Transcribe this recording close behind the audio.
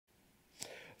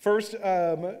First,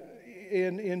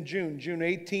 in June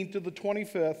 18th to the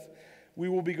 25th, we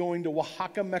will be going to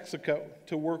Oaxaca, Mexico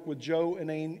to work with Joe and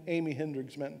Amy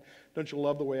Hendricksman. Don't you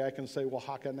love the way I can say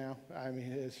Oaxaca now? I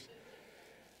mean,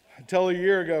 until a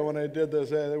year ago when I did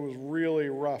this, it was really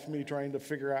rough, me trying to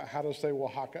figure out how to say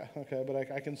Oaxaca, okay, but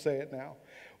I can say it now.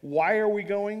 Why are we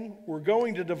going? We're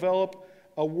going to develop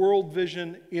a world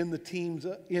vision in the teams,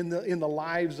 in the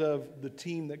lives of the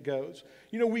team that goes.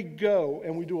 You know, we go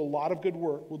and we do a lot of good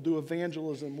work. We'll do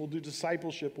evangelism, we'll do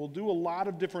discipleship, we'll do a lot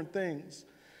of different things.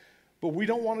 But we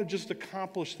don't want to just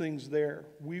accomplish things there.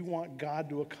 We want God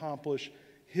to accomplish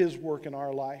His work in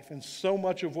our life. And so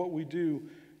much of what we do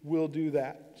will do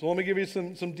that. So let me give you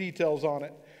some details on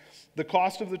it. The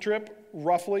cost of the trip,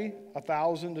 roughly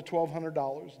 $1,000 to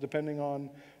 $1,200, depending on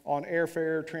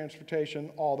airfare, transportation,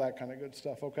 all that kind of good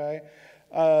stuff, okay?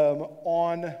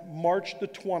 On March the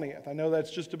 20th, I know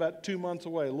that's just about 2 months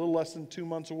away, a little less than 2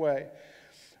 months away.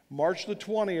 March the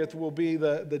 20th will be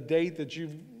the date that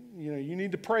you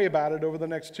need to pray about it over the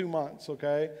next 2 months,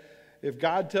 okay? If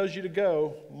God tells you to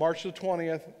go, March the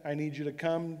 20th, I need you to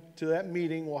come to that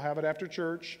meeting. We'll have it after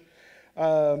church.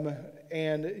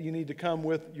 And you need to come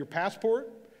with your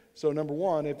passport. So number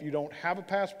one, if you don't have a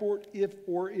passport,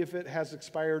 if it has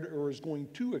expired or is going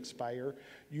to expire,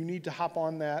 you need to hop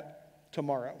on that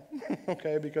tomorrow,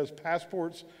 okay? Because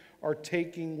passports are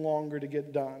taking longer to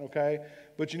get done, okay?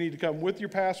 But you need to come with your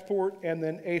passport and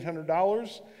then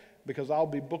 $800, because I'll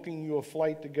be booking you a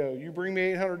flight to go. You bring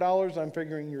me $800, I'm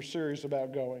figuring you're serious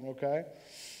about going, okay?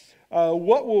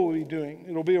 What will we be doing?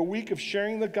 It'll be a week of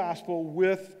sharing the gospel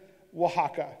with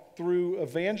Oaxaca through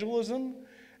evangelism.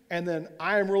 And then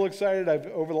I am real excited.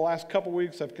 Over the last couple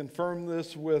weeks, I've confirmed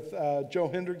this with Joe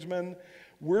Hendricksman.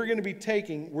 We're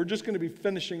just going to be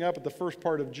finishing up at the first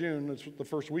part of June. That's the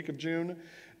first week of June,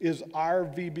 is our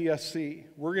VBSC.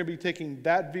 We're going to be taking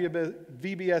that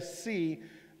VBSC,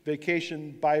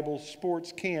 Vacation Bible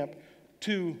Sports Camp,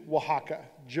 to Oaxaca.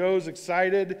 Joe's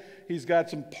excited. He's got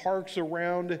some parks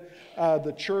around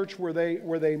the church where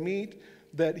they meet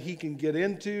that he can get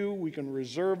into. We can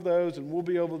reserve those, and we'll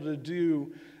be able to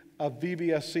do a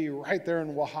VBSC right there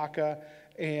in Oaxaca,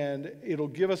 and it'll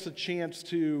give us a chance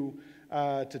to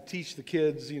teach the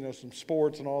kids, some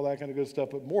sports and all that kind of good stuff,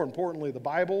 but more importantly, the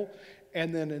Bible,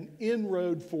 and then an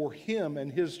inroad for him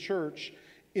and his church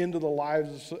into the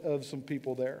lives of some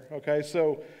people there, okay?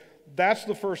 So that's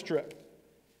the first trip.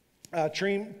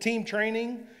 Team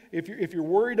training, if you're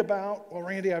worried about, well,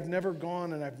 Randy, I've never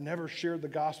gone and I've never shared the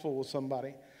gospel with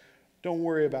somebody, don't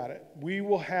worry about it. We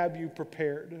will have you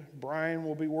prepared. Brian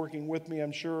will be working with me,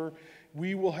 I'm sure.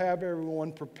 We will have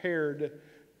everyone prepared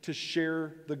to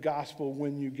share the gospel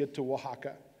when you get to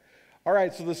Oaxaca. All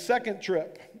right, so the second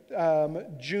trip, that's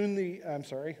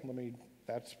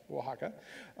Oaxaca.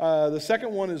 The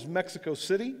second one is Mexico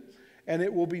City, and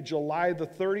it will be July the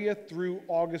 30th through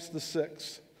August the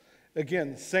 6th.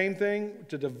 Again, same thing,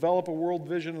 to develop a world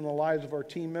vision in the lives of our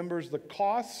team members. The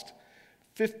cost,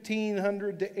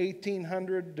 $1,500 to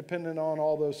 $1,800, depending on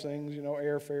all those things,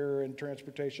 airfare and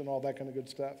transportation, all that kind of good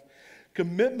stuff.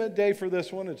 Commitment day for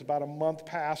this one, it's about a month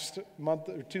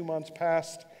or 2 months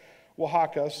past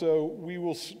Oaxaca, so we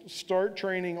will start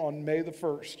training on May the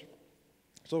 1st.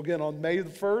 So again, on May the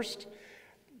 1st,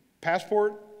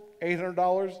 passport,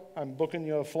 $800, I'm booking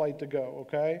you a flight to go,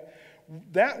 okay?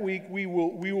 That week, we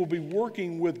will be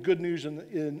working with Good News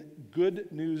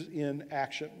in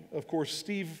Action. Of course,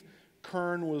 Steve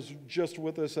Kern was just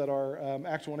with us at our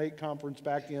Acts 1-8 conference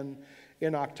back in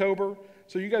October.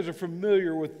 So you guys are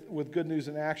familiar with Good News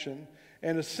in Action.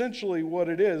 And essentially what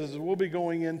it is we'll be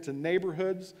going into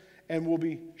neighborhoods and we'll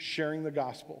be sharing the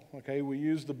gospel, okay? We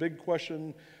use the big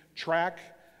question track.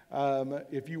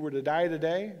 If you were to die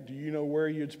today, do you know where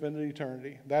you'd spend an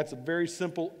eternity? That's a very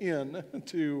simple in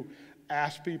to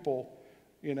ask people,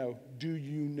 do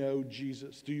you know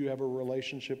Jesus? Do you have a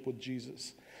relationship with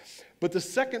Jesus? But the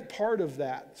second part of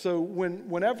that, so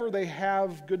whenever they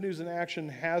have Good News in Action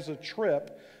has a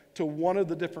trip to one of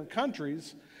the different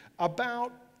countries,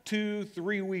 about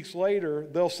 2-3 weeks later,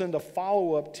 they'll send a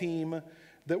follow-up team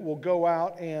that will go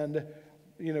out and,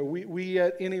 we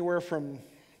get anywhere from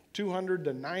 200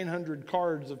 to 900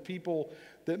 cards of people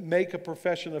that make a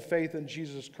profession of faith in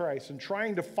Jesus Christ. And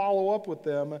trying to follow up with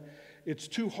them, it's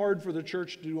too hard for the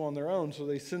church to do on their own, so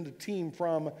they send a team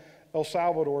from El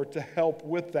Salvador to help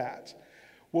with that.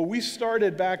 Well, we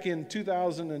started back in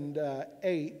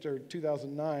 2008 or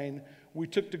 2009. We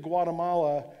took to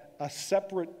Guatemala a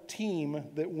separate team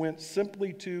that went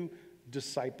simply to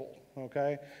disciple,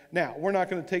 okay? Now, we're not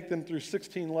going to take them through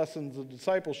 16 lessons of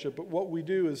discipleship, but what we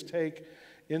do is take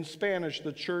In Spanish,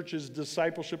 the church's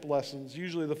discipleship lessons,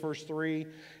 usually the first 3.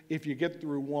 If you get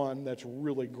through 1, that's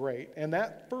really great. And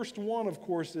that first one, of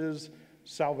course, is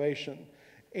salvation.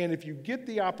 And if you get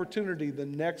the opportunity the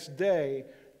next day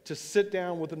to sit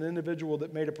down with an individual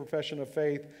that made a profession of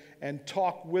faith and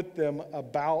talk with them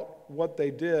about what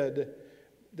they did,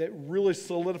 that really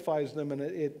solidifies them. And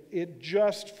it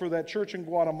just, for that church in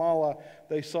Guatemala,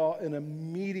 they saw an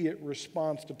immediate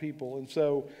response to people. And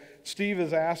so Steve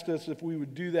has asked us if we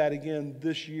would do that again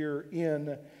this year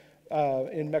in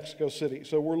Mexico City.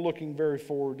 So we're looking very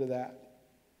forward to that.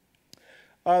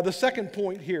 The second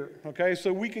point here, okay,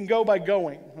 so we can go by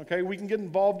going, okay? We can get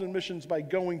involved in missions by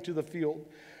going to the field.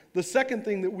 The second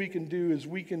thing that we can do is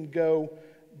we can go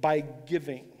by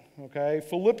giving, okay?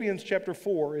 Philippians chapter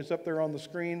 4 is up there on the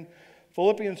screen.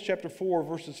 Philippians chapter 4,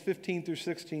 verses 15 through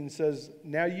 16 says,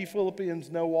 "Now ye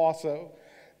Philippians know also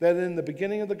that in the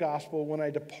beginning of the gospel, when I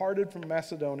departed from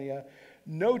Macedonia,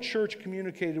 no church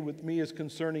communicated with me as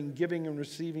concerning giving and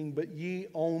receiving, but ye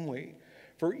only.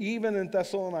 For even in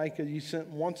Thessalonica ye sent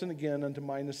once and again unto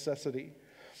my necessity."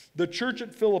 The church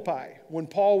at Philippi, when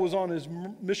Paul was on his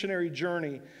missionary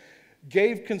journey,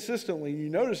 gave consistently. You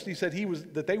noticed he said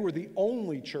that they were the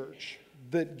only church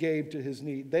that gave to his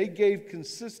need. They gave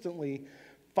consistently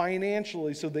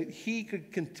financially so that he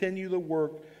could continue the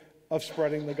work of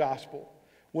spreading the gospel.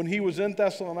 When he was in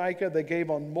Thessalonica, they gave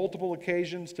on multiple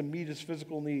occasions to meet his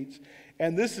physical needs.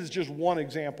 And this is just one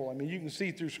example. I mean, you can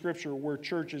see through Scripture where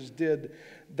churches did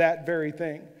that very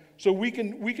thing. So we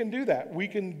can do that. We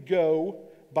can go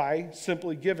by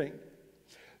simply giving.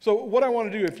 So what I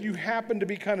want to do, if you happen to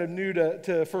be kind of new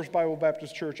to First Bible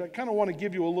Baptist Church, I kind of want to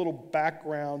give you a little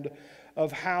background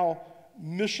of how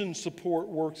mission support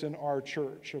works in our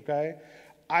church, okay?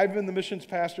 I've been the missions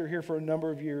pastor here for a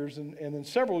number of years, and then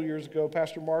several years ago,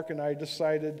 Pastor Mark and I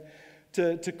decided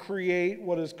to create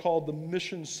what is called the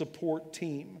Mission Support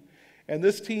Team. And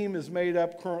this team is made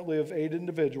up currently of 8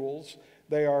 individuals.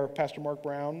 They are Pastor Mark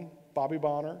Brown, Bobby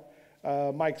Bonner,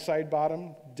 Mike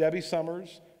Sidebottom, Debbie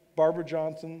Summers, Barbara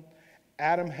Johnson,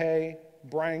 Adam Hay,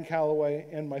 Brian Calloway,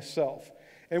 and myself.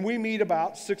 And we meet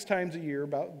about 6 times a year,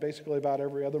 basically about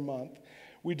every other month.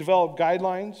 We develop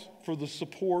guidelines for the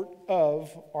support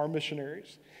of our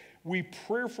missionaries. We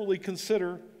prayerfully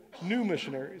consider new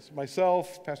missionaries.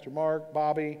 Myself, Pastor Mark,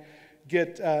 Bobby,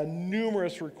 get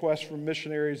numerous requests from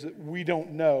missionaries that we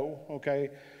don't know, okay,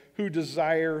 who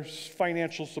desire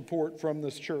financial support from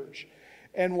this church.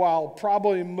 And while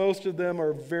probably most of them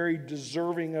are very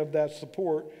deserving of that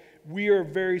support, we are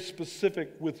very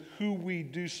specific with who we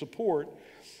do support.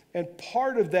 And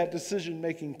part of that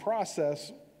decision-making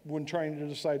process when trying to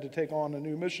decide to take on a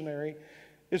new missionary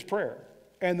is prayer.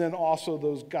 And then also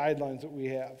those guidelines that we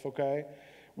have, okay?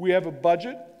 We have a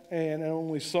budget and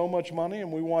only so much money,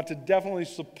 and we want to definitely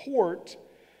support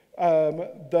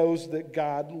those that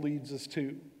God leads us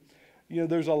to. You know,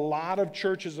 there's a lot of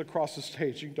churches across the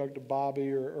states. You can talk to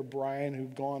Bobby or Brian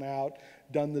who've gone out,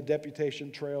 done the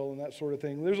deputation trail and that sort of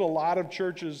thing. There's a lot of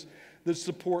churches that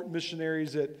support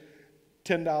missionaries at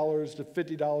 $10 to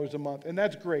 $50 a month. And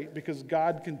that's great because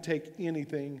God can take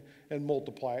anything and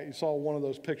multiply it. You saw one of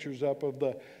those pictures up of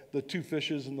the 2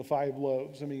 fishes and the 5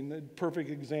 loaves. I mean, a perfect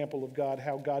example of God,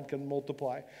 how God can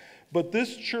multiply. But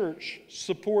this church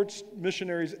supports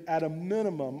missionaries at a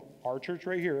minimum, our church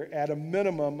right here, at a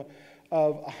minimum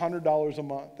of $100 a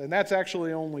month. And that's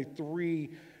actually only three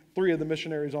of the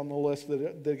missionaries on the list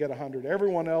that get $100.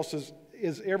 Everyone else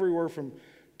is everywhere from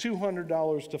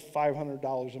 $200 to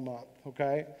 $500 a month,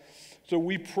 okay? So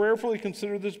we prayerfully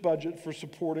consider this budget for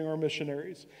supporting our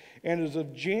missionaries. And as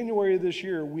of January of this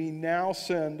year, we now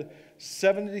send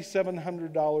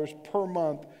 $7,700 per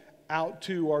month out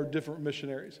to our different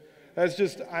missionaries. That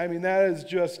is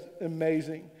just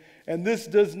amazing. And this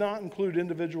does not include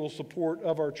individual support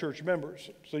of our church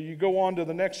members. So you go on to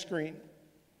the next screen.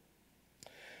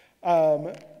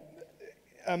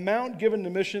 Amount given to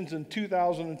missions in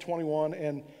 2021,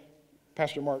 and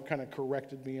Pastor Mark kind of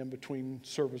corrected me in between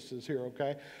services here,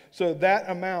 okay? So that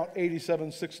amount,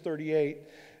 $87,638,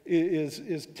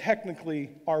 is technically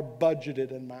our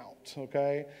budgeted amount,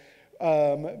 okay?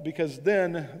 Because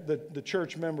then the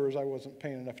church members, I wasn't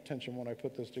paying enough attention when I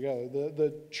put this together,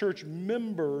 the church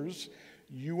members,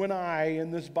 you and I in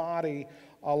this body,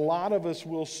 a lot of us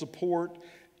will support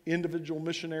individual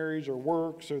missionaries or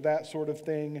works or that sort of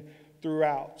thing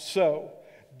throughout. So,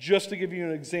 just to give you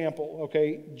an example,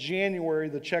 okay, January,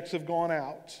 the checks have gone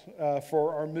out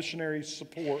for our missionary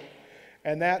support.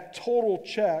 And that total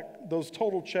check, those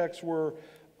total checks were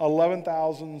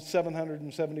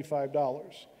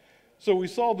 $11,775. So we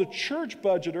saw the church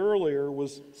budget earlier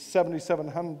was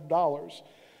 $7,700.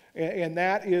 And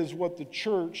that is what the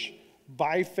church,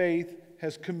 by faith,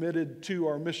 has committed to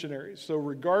our missionaries. So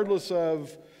regardless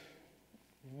of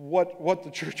what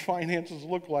the church finances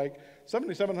look like,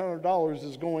 $7,700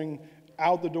 is going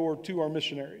out the door to our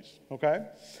missionaries, okay?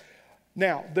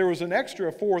 Now, there was an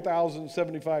extra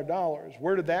 $4,075.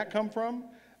 Where did that come from?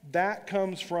 That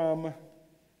comes from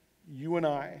you and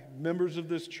I, members of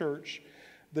this church,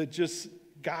 that just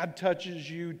God touches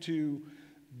you to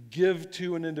give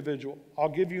to an individual. I'll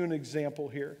give you an example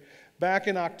here. Back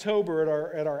in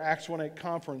October at our Acts 1:8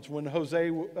 conference, when Jose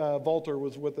Volter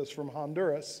was with us from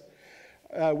Honduras,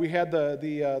 we had the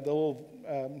little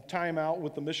time out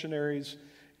with the missionaries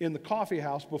in the coffee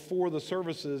house before the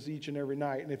services each and every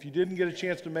night. And if you didn't get a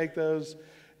chance to make those,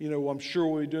 I'm sure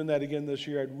we'll be doing that again this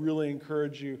year. I'd really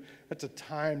encourage you. That's a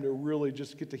time to really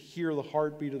just get to hear the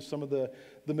heartbeat of some of the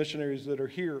missionaries that are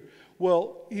here.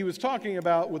 Well, he was talking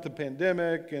about with the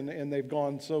pandemic, and they've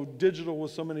gone so digital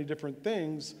with so many different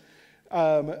things,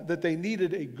 that they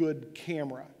needed a good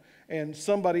camera. And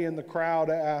somebody in the crowd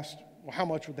asked, well, how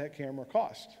much would that camera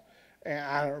cost? And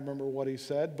I don't remember what he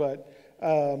said, but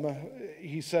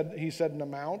he said an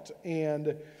amount.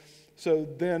 And so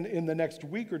then in the next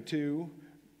week or two,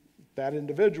 that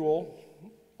individual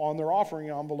on their offering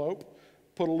envelope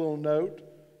put a little note,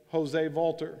 Jose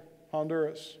Volter,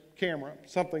 Honduras, camera,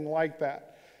 something like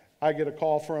that. I get a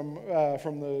call from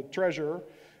the treasurer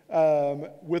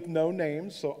with no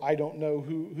names, so I don't know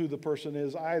who the person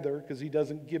is either, because he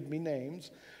doesn't give me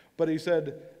names. But he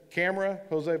said, camera,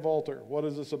 Jose Volter, what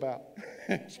is this about?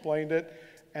 Explained it,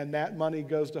 and that money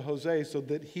goes to Jose so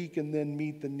that he can then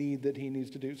meet the need that he needs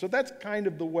to do. So that's kind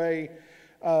of the way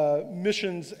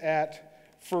missions at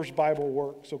First Bible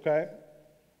works, okay?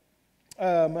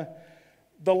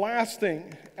 The last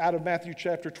thing out of Matthew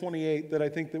chapter 28 that I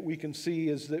think that we can see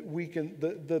is that we can,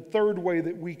 the third way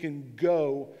that we can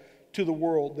go to the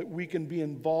world, that we can be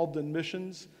involved in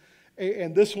missions,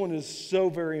 and this one is so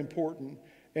very important,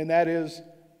 and that is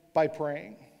by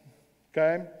praying,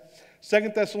 okay?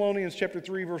 2 Thessalonians chapter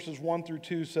 3 verses 1 through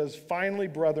 2 says, finally,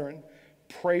 brethren,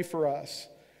 pray for us,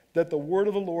 that the word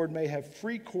of the Lord may have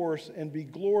free course and be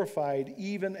glorified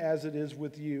even as it is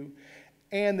with you,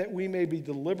 and that we may be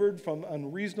delivered from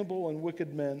unreasonable and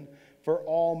wicked men, for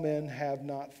all men have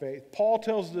not faith. Paul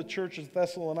tells the church of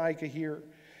Thessalonica here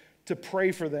to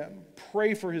pray for them,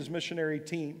 pray for his missionary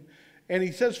team. And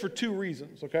he says for two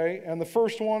reasons, okay? And the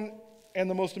first one, and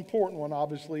the most important one,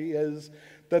 obviously, is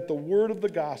that the word of the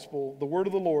gospel, the word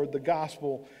of the Lord, the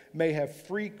gospel, may have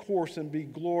free course and be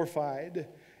glorified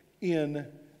in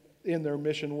their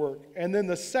mission work. And then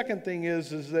the second thing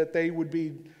is that they would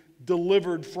be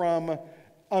delivered from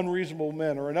unreasonable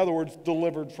men, or in other words,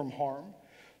 delivered from harm.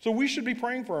 So we should be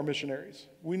praying for our missionaries.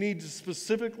 We need to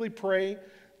specifically pray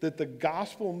that the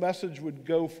gospel message would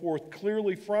go forth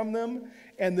clearly from them,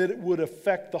 and that it would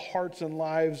affect the hearts and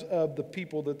lives of the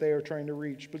people that they are trying to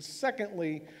reach. But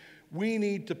secondly, we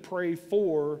need to pray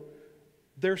for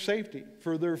their safety,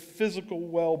 for their physical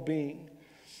well-being.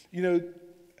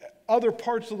 Other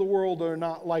parts of the world are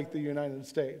not like the United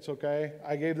States, okay?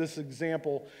 I gave this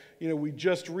example. We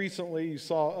just recently, you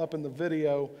saw up in the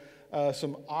video,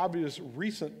 some obvious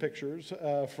recent pictures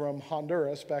from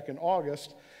Honduras back in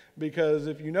August, because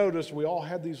if you notice, we all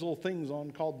had these little things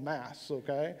on called masks,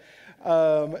 okay?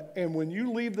 And when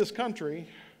you leave this country,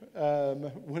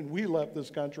 when we left this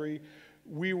country,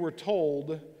 we were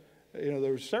told,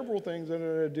 there were several things,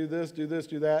 do this,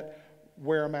 do that,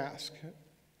 wear a mask.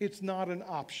 It's not an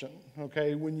option,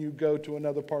 okay, when you go to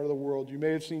another part of the world. You may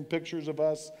have seen pictures of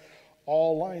us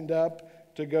all lined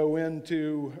up to go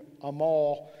into a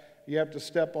mall. You have to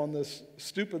step on this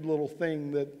stupid little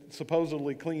thing that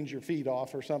supposedly cleans your feet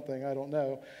off or something, I don't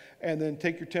know, and then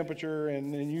take your temperature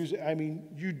and use it. I mean,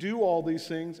 you do all these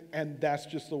things, and that's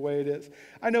just the way it is.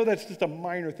 I know that's just a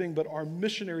minor thing, but our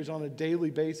missionaries on a daily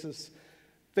basis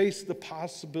face the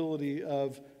possibility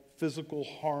of physical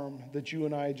harm that you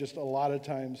and I just a lot of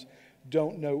times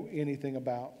don't know anything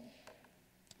about.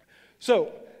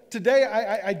 So today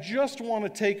I just want to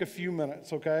take a few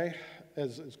minutes, okay,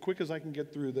 as quick as I can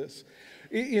get through this.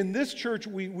 In this church,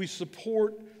 we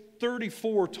support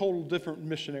 34 total different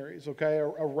missionaries, okay,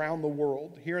 around the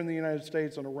world, here in the United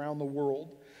States and around the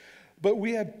world. But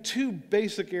we have two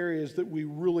basic areas that we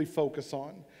really focus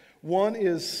on. One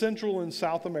is Central and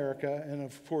South America, and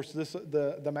of course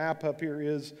the map up here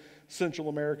is Central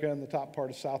America and the top part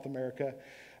of South America.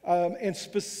 And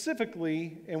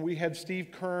specifically, and we had Steve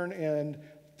Kern and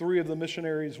 3 of the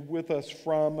missionaries with us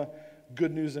from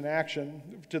Good News in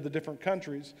Action to the different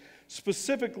countries.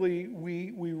 Specifically,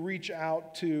 we reach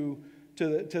out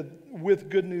with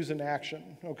Good News in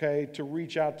Action, okay, to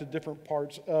reach out to different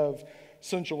parts of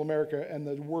Central America and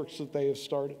the works that they have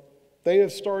started. They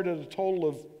have started a total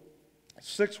of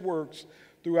 6 works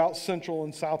throughout Central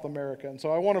and South America. And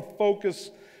so I want to focus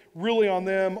really on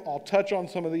them. I'll touch on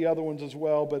some of the other ones as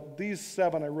well, but these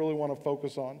 7 I really want to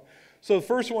focus on. So the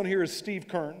first one here is Steve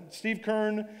Kern. Steve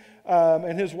Kern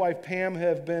and his wife Pam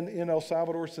have been in El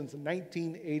Salvador since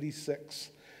 1986.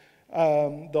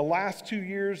 The last 2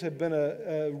 years have been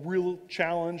a real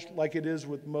challenge, like it is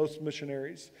with most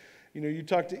missionaries. You know, you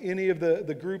talk to any of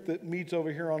the group that meets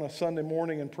over here on a Sunday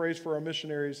morning and prays for our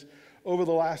missionaries, over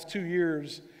the last 2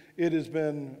 years, it has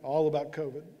been all about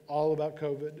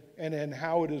COVID, and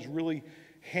how it has really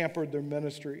hampered their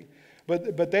ministry.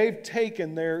 But they've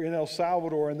taken there in El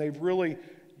Salvador, and they've really,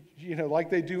 you know, like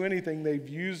they do anything, they've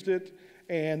used it,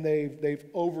 and they've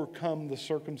overcome the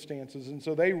circumstances. And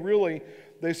so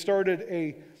they started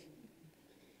a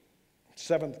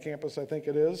 7th campus, I think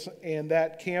it is, and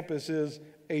that campus is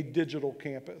a digital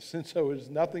campus. And so it's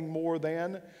nothing more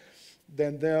than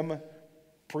them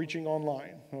preaching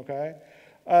online, okay?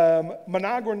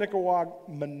 Managua,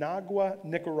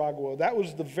 Nicaragua. That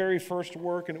was the very first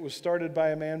work, and it was started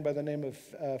by a man by the name of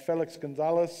Felix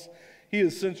Gonzalez. He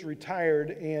has since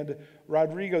retired, and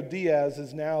Rodrigo Diaz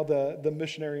is now the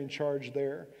missionary in charge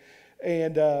there.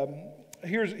 And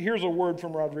here's a word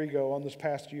from Rodrigo on this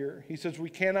past year. He says, "We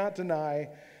cannot deny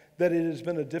that it has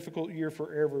been a difficult year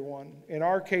for everyone. In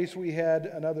our case, we had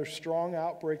another strong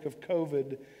outbreak of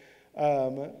COVID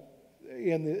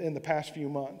in the past few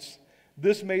months.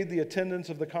 This made the attendance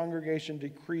of the congregation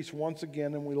decrease once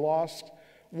again, and we lost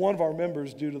one of our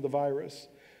members due to the virus.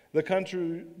 The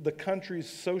country's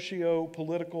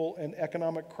socio-political and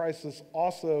economic crisis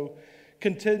also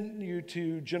continue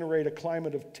to generate a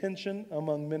climate of tension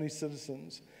among many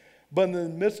citizens. But in the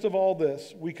midst of all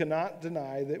this, we cannot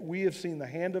deny that we have seen the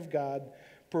hand of God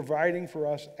providing for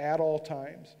us at all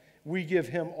times. We give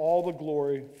him all the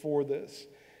glory for this.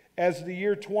 As the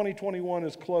year 2021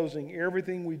 is closing,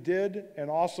 everything we did and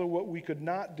also what we could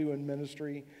not do in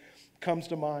ministry comes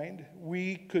to mind.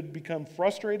 We could become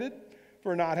frustrated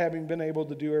for not having been able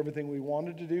to do everything we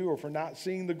wanted to do, or for not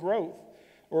seeing the growth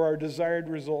or our desired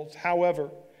results. However,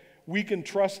 we can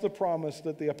trust the promise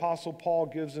that the Apostle Paul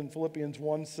gives in Philippians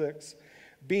 1:6,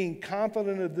 being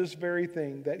confident of this very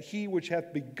thing, that he which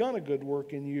hath begun a good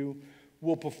work in you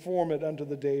will perform it unto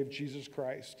the day of Jesus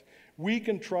Christ. We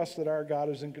can trust that our God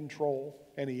is in control,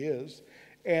 and he is,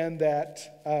 and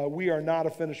that we are not a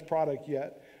finished product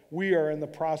yet. We are in the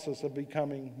process of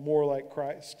becoming more like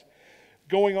Christ.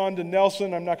 Going on to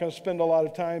Nelson, I'm not going to spend a lot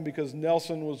of time because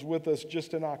Nelson was with us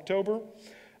just in October.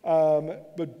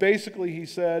 But basically he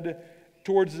said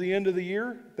towards the end of the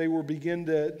year, they were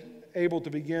able to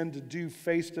begin to do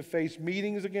face-to-face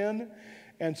meetings again.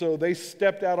 And so they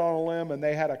stepped out on a limb and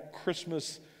they had a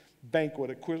Christmas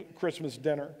banquet, a Christmas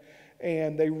dinner.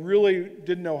 And they really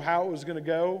didn't know how it was going to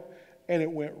go, and it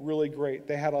went really great.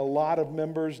 They had a lot of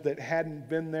members that hadn't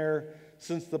been there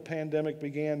since the pandemic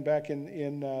began back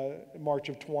in March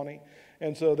of 20.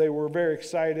 And so they were very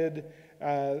excited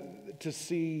to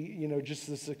see, just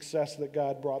the success that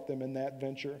God brought them in that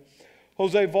venture.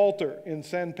 Jose Volter in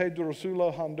San Pedro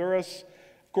Sula, Honduras.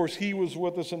 Of course, he was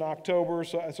with us in October,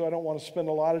 so I don't want to spend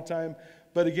a lot of time.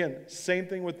 But again, same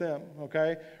thing with them,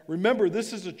 okay? Remember,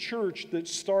 this is a church that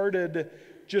started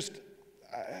just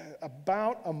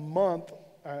about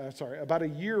a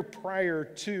year prior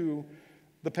to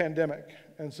the pandemic.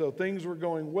 And so things were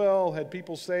going well, had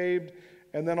people saved,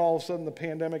 and then all of a sudden the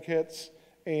pandemic hits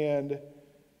and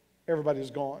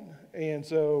everybody's gone. And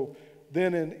so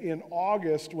then in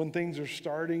August, when things are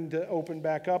starting to open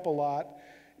back up a lot,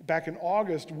 back in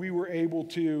August, we were able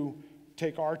to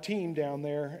take our team down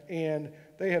there, and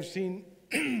they have seen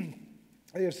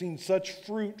such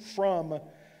fruit from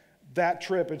that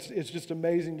trip. It's just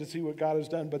amazing to see what God has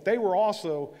done. But they were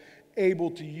also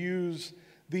able to use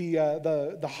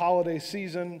the holiday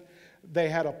season. They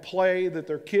had a play that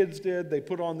their kids did. They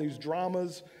put on these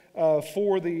dramas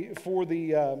for the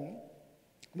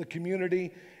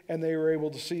community, and they were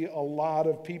able to see a lot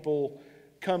of people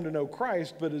come to know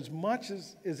Christ. But as much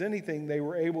as anything, they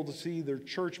were able to see their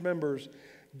church members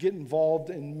get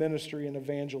involved in ministry and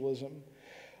evangelism.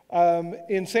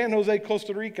 In San Jose,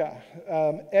 Costa Rica,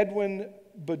 Edwin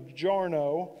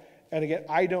Bajarno, and again,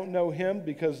 I don't know him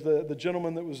because the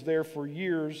gentleman that was there for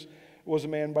years was a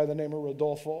man by the name of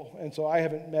Rodolfo. And so I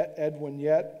haven't met Edwin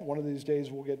yet. One of these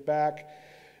days we'll get back.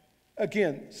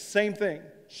 Again, same thing.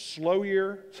 Slow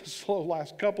year, slow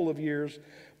last couple of years.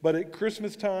 But at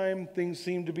Christmas time, things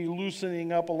seem to be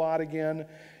loosening up a lot again.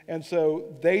 And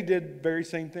so they did very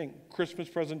same thing, Christmas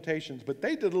presentations. But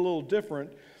they did a little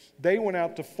different. They went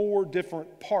out to 4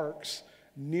 different parks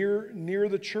near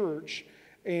the church,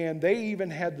 And they even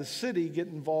had the city get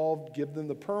involved, give them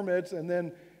the permits, and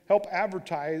then help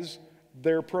advertise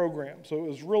their program. So it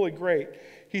was really great.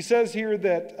 He says here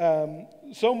that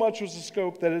so much was the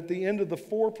scope that at the end of the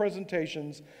 4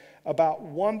 presentations, about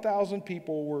 1,000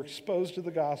 people were exposed to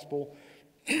the gospel,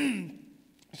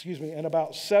 excuse me, and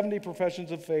about 70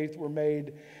 professions of faith were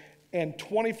made, and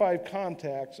 25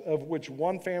 contacts, of which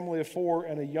 1 family of 4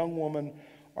 and a young woman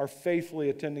are faithfully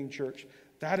attending church.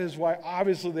 That is why,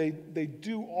 obviously, they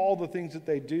do all the things that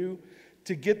they do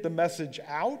to get the message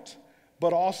out,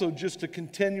 but also just to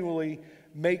continually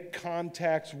make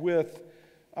contacts with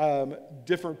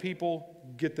different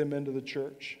people, get them into the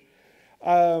church.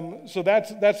 So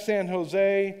that's San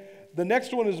Jose. The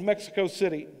next one is Mexico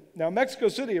City. Now, Mexico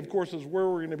City, of course, is where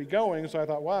we're going to be going, so I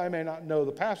thought, well, I may not know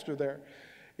the pastor there.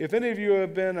 If any of you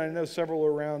have been, I know several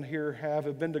around here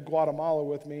have been to Guatemala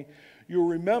with me, you'll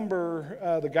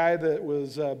remember the guy that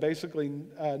was basically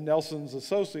Nelson's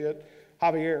associate,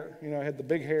 Javier, had the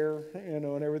big hair,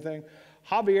 and everything.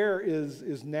 Javier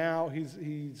is now,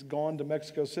 he's gone to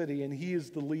Mexico City, and he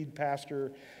is the lead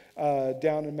pastor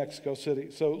down in Mexico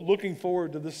City. So looking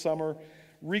forward to this summer,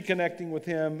 reconnecting with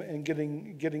him and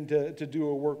getting to do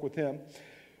a work with him.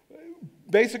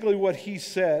 Basically what he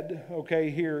said,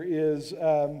 here is,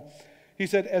 he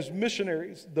said, as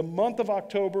missionaries, the month of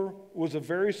October was a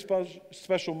very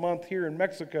special month here in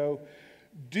Mexico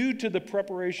due to the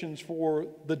preparations for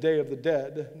the Day of the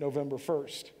Dead, November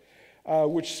 1st,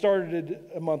 which started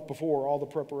a month before, all the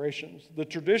preparations. The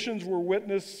traditions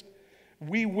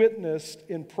we witnessed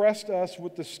impressed us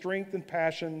with the strength and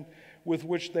passion with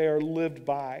which they are lived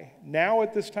by. Now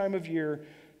at this time of year,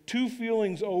 2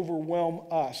 feelings overwhelm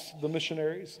us, the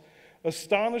missionaries.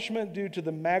 Astonishment due to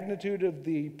the magnitude of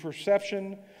the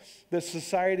perception that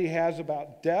society has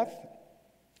about death,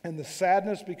 and the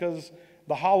sadness because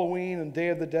the Halloween and Day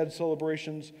of the Dead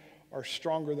celebrations are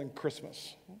stronger than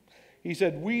Christmas. He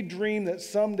said, we dream that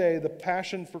someday the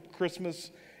passion for Christmas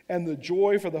and the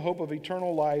joy for the hope of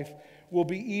eternal life will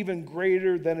be even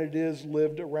greater than it is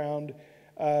lived around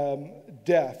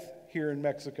death here in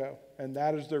Mexico. And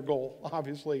that is their goal,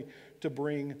 obviously, to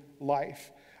bring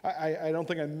life. I don't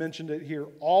think I mentioned it here.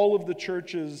 All of the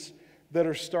churches that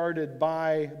are started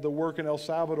by the work in El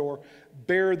Salvador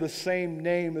bear the same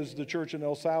name as the church in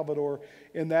El Salvador,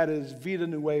 and that is Vida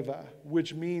Nueva,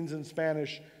 which means in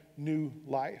Spanish, new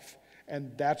life.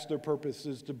 And that's their purpose,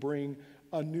 is to bring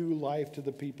a new life to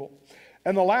the people.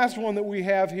 And the last one that we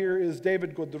have here is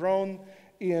David Godron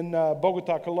in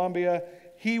Bogota, Colombia.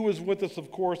 He was with us,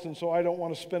 of course, and so I don't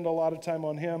want to spend a lot of time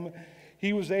on him.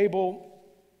 He was able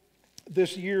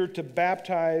this year to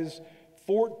baptize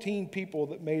 14 people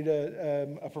that made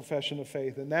a profession of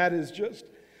faith. And that is just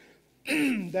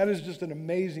an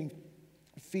amazing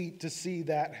feat to see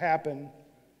that happen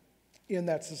in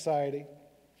that society.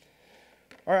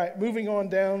 All right, moving on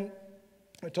down.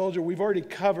 I told you we've already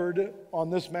covered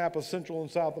on this map of Central and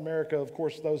South America, of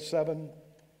course, those 7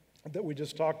 that we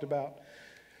just talked about.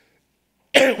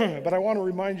 But I want to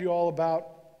remind you all about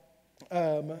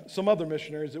some other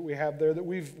missionaries that we have there that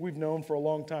we've known for a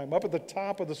long time. Up at the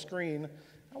top of the screen,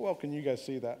 how well can you guys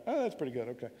see that? Oh, that's pretty good,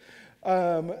 okay.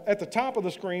 At the top of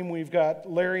the screen, we've got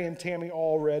Larry and Tammy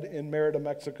Allred in Mérida,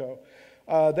 Mexico.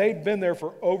 They've been there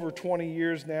for over 20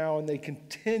 years now, and they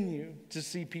continue to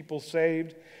see people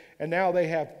saved. And now they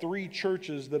have 3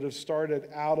 churches that have started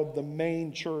out of the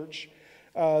main church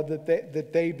that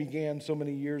they began so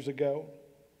many years ago.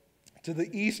 To the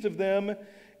east of them,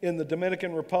 in the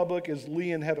Dominican Republic, is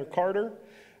Lee and Heather Carter.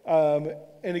 And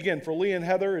again, for Lee and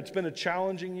Heather, it's been a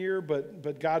challenging year,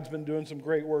 but God's been doing some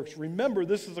great works. Remember,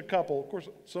 this is a couple. Of course,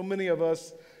 so many of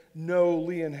us know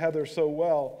Lee and Heather so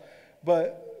well,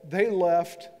 but they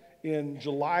left in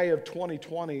July of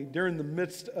 2020 during the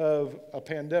midst of a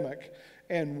pandemic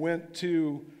and went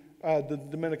to the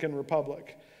Dominican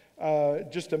Republic.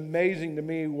 Just amazing to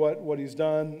me what he's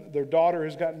done. Their daughter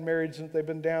has gotten married since they've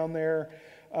been down there.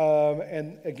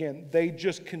 And again, they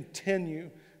just continue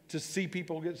to see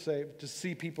people get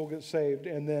saved,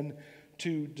 and then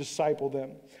to disciple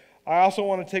them. I also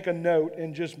want to take a note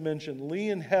and just mention Lee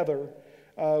and Heather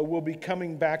will be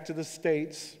coming back to the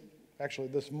States, actually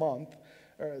this month,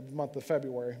 the month of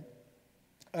February.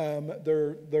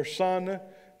 Their son,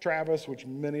 Travis, which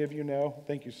many of you know,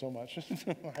 thank you so much.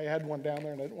 I had one down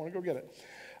there and I didn't want to go get it.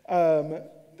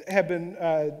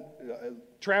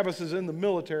 Travis is in the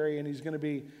military and he's going to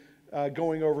be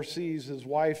going overseas. His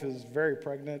wife is very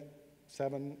pregnant,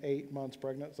 7 months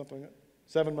pregnant, something like that,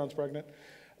 7 months pregnant.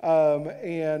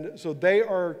 And so they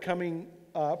are coming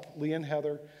up, Lee and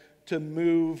Heather, to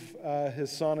move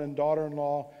his son and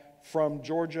daughter-in-law from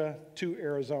Georgia to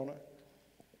Arizona.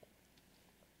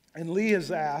 And Lee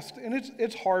has asked, and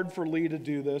it's hard for Lee to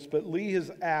do this, but Lee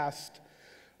has asked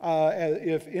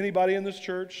if anybody in this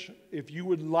church, if you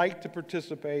would like to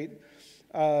participate,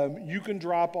 you can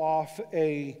drop off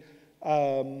a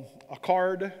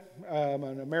card,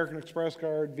 an American Express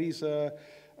card, Visa,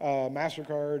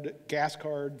 MasterCard, gas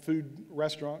card, food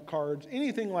restaurant cards,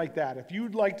 anything like that. If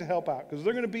you'd like to help out, because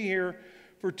they're going to be here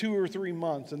for 2 or 3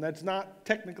 months, and that's not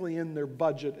technically in their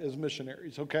budget as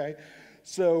missionaries, okay?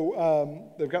 So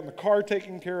they've gotten the car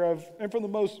taken care of, and for the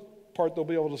most part, they'll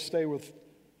be able to stay with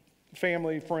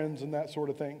family, friends, and that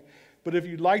sort of thing. But if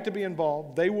you'd like to be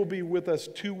involved, they will be with us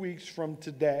 2 weeks from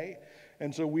today.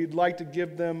 And so we'd like to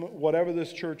give them whatever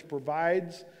this church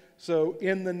provides. So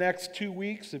in the next 2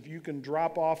 weeks, if you can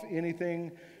drop off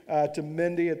anything to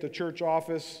Mindy at the church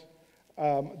office,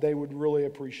 they would really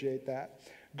appreciate that.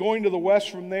 Going to the west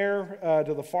from there,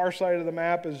 to the far side of the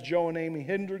map, is Joe and Amy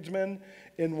Hindrigsman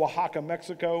in Oaxaca,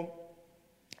 Mexico.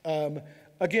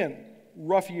 Again,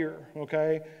 rough year,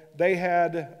 okay? They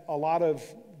had a lot of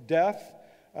death.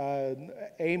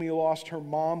 Amy lost her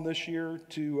mom this year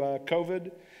to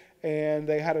COVID, and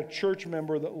they had a church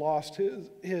member that lost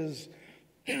his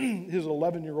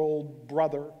 11-year-old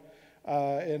brother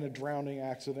in a drowning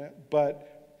accident.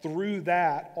 But through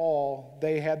that all,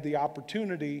 they had the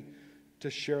opportunity to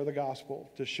share the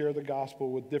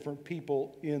gospel with different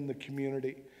people in the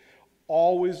community.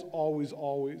 Always, always,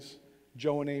 always,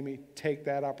 Joe and Amy take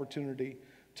that opportunity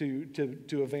to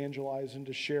evangelize and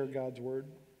to share God's word.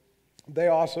 They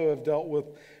also have dealt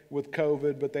with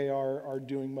COVID, but they are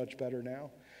doing much better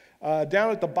now. Down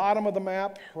at the bottom of the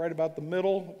map, right about the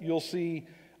middle, you'll see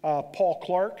Paul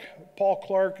Clark. Paul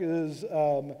Clark is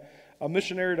a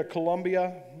missionary to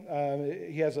Colombia.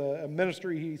 He has a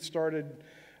ministry he started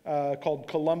called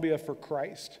Columbia for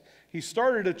Christ. He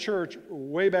started a church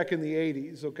way back in the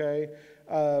 80s, okay,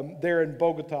 there in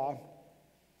Bogota.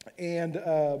 And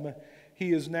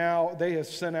they have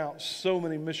sent out so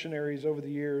many missionaries over the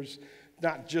years,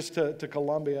 not just to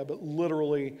Colombia, but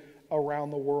literally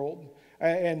around the world.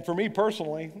 And for me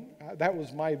personally, that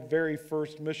was my very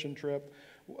first mission trip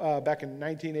back in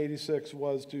 1986,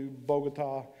 was to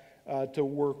Bogota to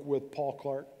work with Paul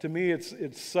Clark. To me,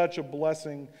 it's such a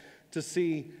blessing to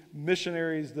see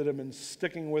missionaries that have been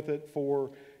sticking with it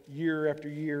for year after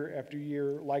year after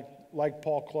year, like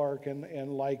Paul Clark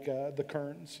and like the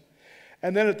Kerns.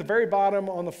 And then at the very bottom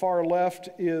on the far left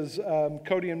is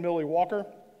Cody and Millie Walker.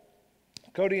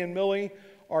 Cody and Millie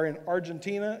are in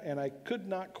Argentina, and I could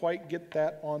not quite get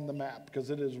that on the map because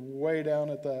it is way down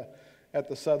at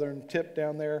the southern tip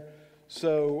down there.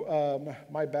 So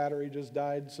my battery just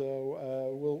died,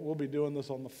 so we'll be doing this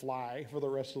on the fly for the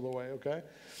rest of the way, okay?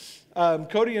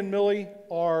 Cody and Millie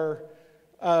are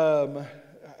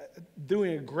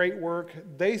doing a great work.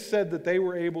 They said that they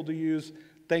were able to use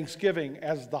Thanksgiving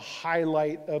as the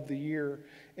highlight of the year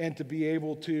and to be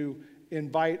able to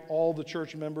invite all the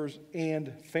church members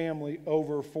and family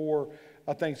over for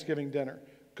a Thanksgiving dinner.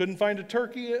 Couldn't find a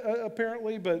turkey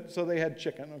apparently, but so they had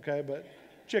chicken, okay? But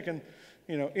chicken,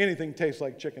 anything tastes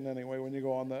like chicken anyway when you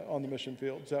go on the mission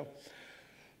field. So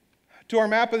to our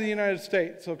map of the United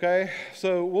States, okay?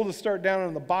 So we'll just start down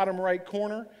in the bottom right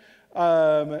corner.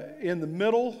 In the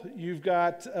middle, you've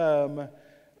got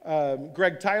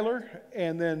Greg Tyler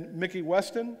and then Mickey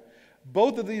Weston.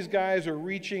 Both of these guys are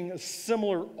reaching a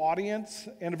similar audience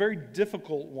and a very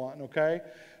difficult one, okay?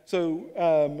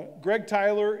 So Greg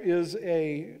Tyler is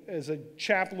a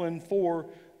chaplain for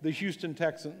the Houston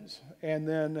Texans. And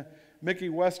then Mickey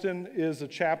Weston is a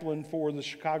chaplain for the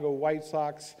Chicago White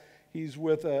Sox. He's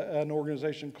with an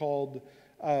organization called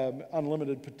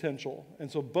Unlimited Potential.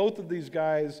 And so both of these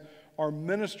guys are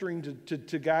ministering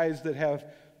to guys that have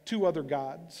two other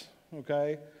gods,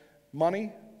 okay?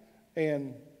 Money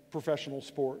and professional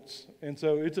sports. And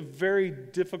so it's a very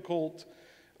difficult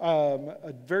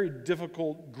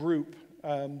group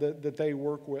that they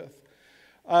work with.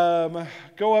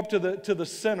 Go up to the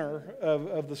center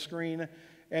of the screen,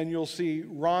 and you'll see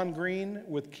Ron Green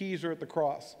with Keys Are at the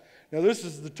Cross. Now this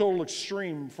is the total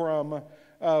extreme from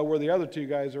where the other two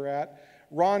guys are at.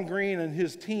 Ron Green and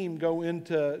his team go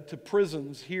into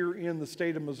prisons here in the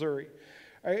state of Missouri.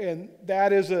 And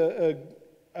that is a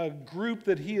group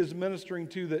that he is ministering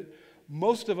to that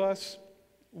most of us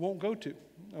won't go to,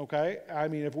 okay? I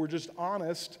mean, if we're just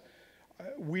honest,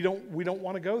 we don't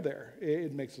want to go there.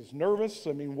 It makes us nervous,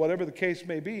 whatever the case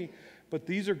may be, but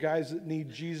these are guys that need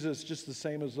Jesus just the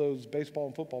same as those baseball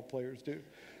and football players do.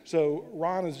 So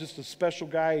Ron is just a special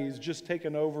guy. He's just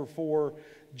taken over for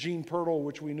Gene Pirtle,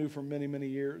 which we knew for many, many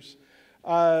years.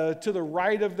 To the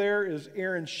right of there is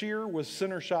Aaron Shear with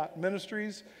Center Shot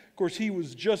Ministries. Of course, he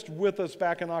was just with us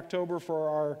back in October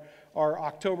for our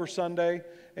October Sunday,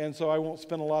 and so I won't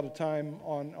spend a lot of time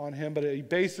on him. But he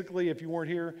basically, if you weren't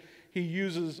here, he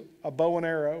uses a bow and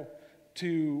arrow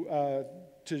to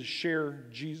share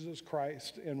Jesus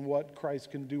Christ and what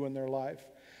Christ can do in their life.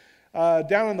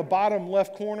 Down in the bottom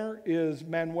left corner is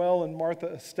Manuel and Martha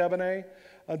Estebane.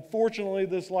 Unfortunately,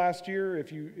 this last year,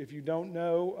 if you don't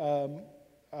know,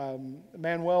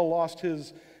 Manuel lost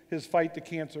his fight to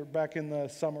cancer back in the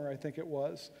summer, I think it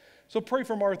was. So pray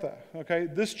for Martha, okay?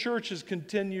 This church has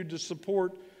continued to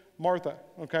support Martha,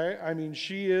 okay? I mean,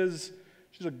 she's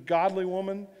a godly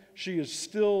woman. She is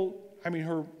still, I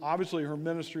mean, obviously her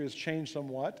ministry has changed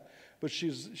somewhat, but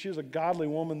she's a godly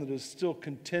woman that is still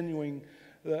continuing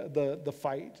the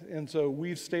fight. And so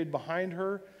we've stayed behind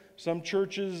her. Some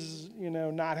churches,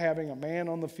 not having a man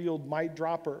on the field might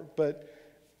drop her, but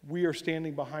we are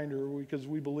standing behind her because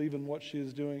we believe in what she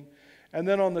is doing. And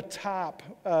then on the top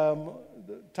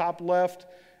left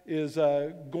is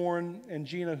Goran and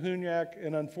Gina Hunyak,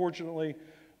 and unfortunately,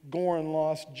 Goran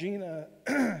lost Gina,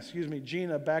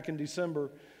 Gina back in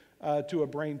December to a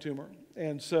brain tumor.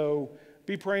 And so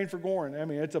be praying for Goran. I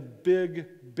mean, it's a big,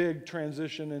 big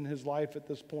transition in his life at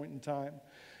this point in time.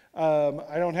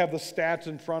 I don't have the stats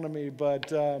in front of me,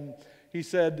 but he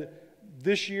said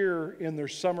this year in their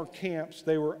summer camps,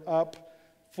 they were up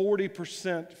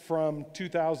 40% from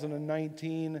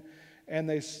 2019,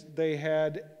 and they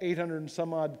had 800 and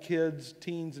some odd kids,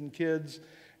 teens and kids,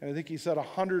 and I think he said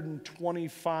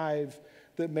 125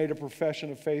 that made a profession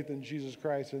of faith in Jesus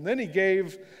Christ. And then he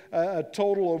gave a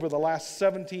total over the last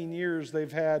 17 years,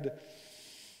 they've had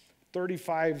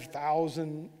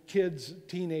 35,000 kids,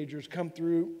 teenagers come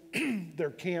through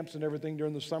their camps and everything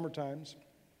during the summer times.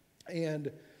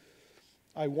 And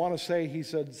I want to say he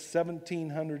said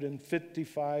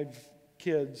 1,755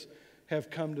 kids have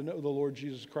come to know the Lord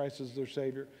Jesus Christ as their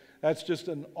Savior. That's just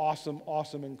an awesome,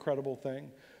 awesome, incredible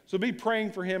thing. So be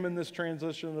praying for him in this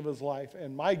transition of his life.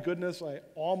 And my goodness, I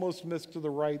almost missed to the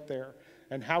right there.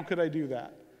 And how could I do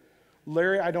that?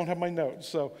 Larry, I don't have my notes.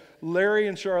 So Larry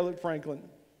and Charlotte Franklin.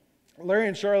 Larry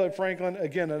and Charlotte Franklin,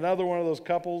 again, another one of those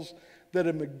couples that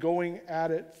have been going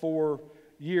at it for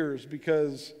years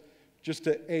because, just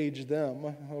to age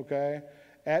them, okay,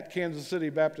 at Kansas City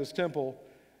Baptist Temple,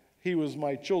 he was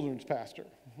my children's pastor,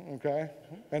 okay?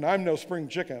 And I'm no spring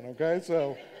chicken, okay?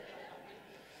 So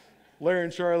Larry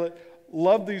and Charlotte,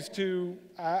 love these two.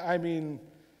 I mean,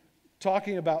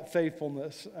 talking about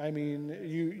faithfulness, I mean,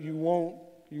 you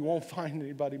won't find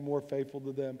anybody more faithful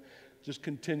to them. Just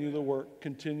continue the work,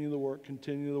 continue the work,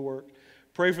 continue the work.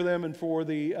 Pray for them and for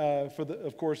the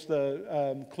of course,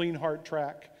 the Clean Heart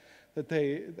track that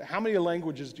they. How many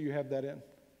languages do you have that in?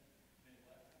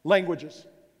 Languages.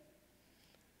 7,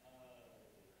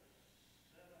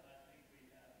 I think we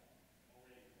have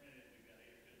already printed. We've got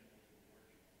 8 or 10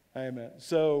 more working. Amen.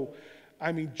 So,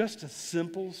 I mean, just a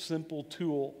simple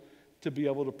tool to be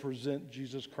able to present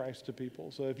Jesus Christ to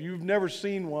people. So if you've never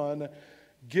seen one,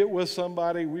 get with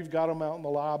somebody. We've got them out in the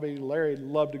lobby. Larry'd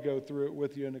love to go through it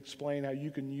with you and explain how you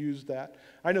can use that.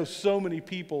 I know so many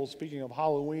people, speaking of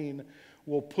Halloween,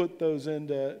 will put those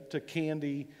into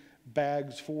candy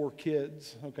bags for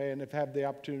kids, okay, and have had the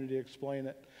opportunity to explain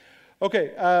it.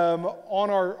 Okay, on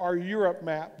our Europe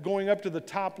map, going up to the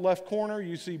top left corner,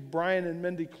 you see Brian and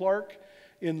Mindy Clark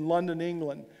in London,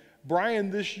 England.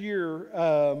 Brian this year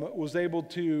was able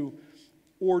to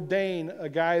ordain a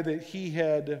guy that he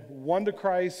had won to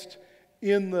Christ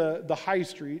in the high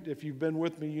street. If you've been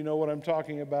with me, you know what I'm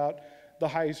talking about, the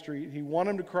high street. He won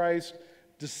him to Christ,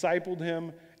 discipled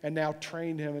him, and now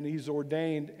trained him, and he's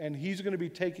ordained. And he's going to be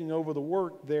taking over the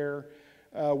work there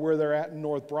where they're at in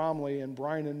North Bromley, and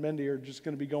Brian and Mindy are just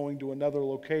going to be going to another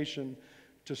location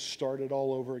to start it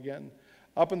all over again.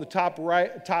 Up in the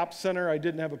top center, I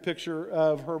didn't have a picture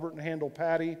of Herbert and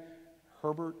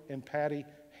Patty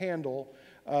Handel.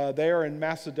 They are in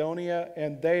Macedonia,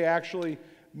 and they actually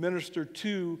minister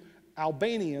to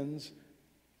Albanians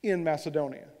in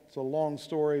Macedonia. It's a long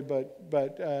story,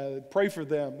 but pray for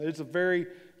them. It's a very,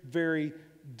 very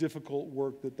difficult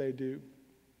work that they do.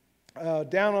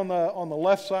 Down on the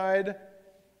left side,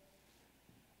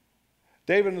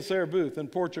 David and Sarah Booth in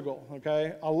Portugal,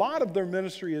 okay? A lot of their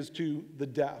ministry is to the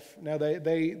deaf. Now,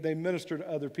 they minister to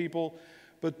other people,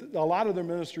 but a lot of their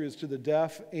ministry is to the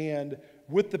deaf, and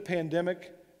with the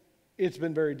pandemic, it's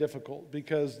been very difficult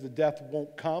because the deaf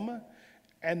won't come,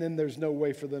 and then there's no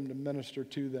way for them to minister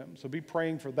to them. So be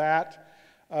praying for that.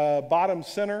 Bottom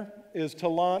center is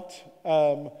Talant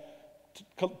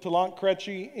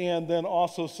Kreci, and then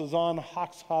also Sazan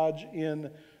Hoxhaj in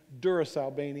Durrës,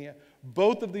 Albania.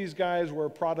 Both of these guys were a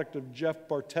product of Jeff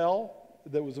Bartel,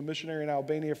 that was a missionary in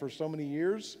Albania for so many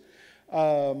years.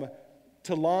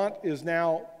 Talant is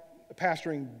now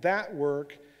pastoring that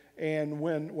work. And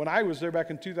when I was there back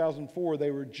in 2004,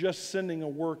 they were just sending a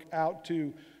work out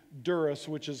to Durrës,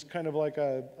 which is kind of like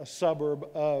a suburb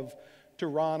of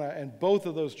Tirana. And both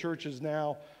of those churches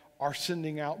now are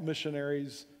sending out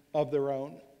missionaries of their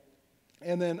own.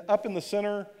 And then up in the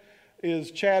center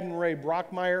is Chad and Ray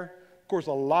Brockmeyer. Of course,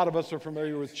 a lot of us are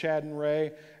familiar with Chad and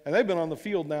Ray, and they've been on the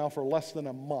field now for less than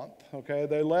a month, okay?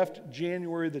 They left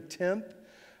January the 10th,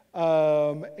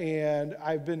 and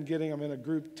I've been getting them in a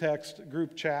group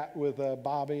chat with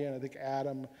Bobby and I think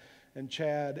Adam and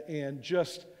Chad, and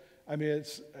just, I mean,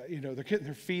 it's, they're getting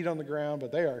their feet on the ground,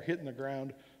 but they are hitting the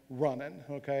ground running,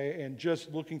 okay, and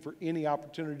just looking for any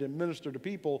opportunity to minister to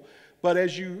people. But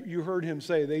as you heard him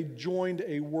say, they joined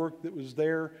a work that was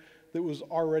there, that was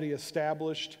already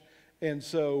established. And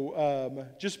so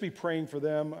just be praying for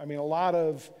them. I mean, a lot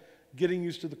of getting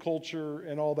used to the culture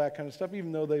and all that kind of stuff,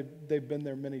 even though they've been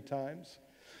there many times.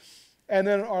 And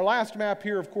then our last map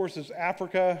here, of course, is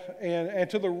Africa. And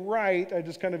to the right, I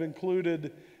just kind of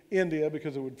included India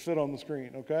because it would fit on the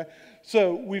screen, okay?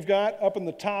 So we've got up in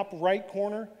the top right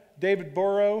corner, David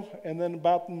Burrow, and then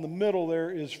about in the middle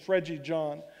there is Fredgie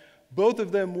John. Both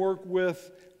of them work with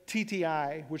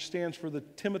TTI, which stands for the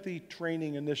Timothy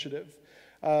Training Initiative.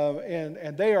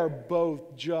 And they are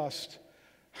both just,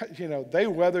 they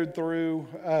weathered through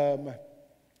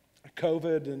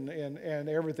COVID and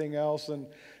everything else and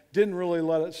didn't really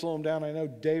let it slow them down. I know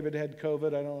David had COVID.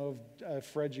 I don't know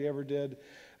if Fredgie ever did.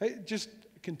 Just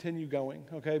continue going,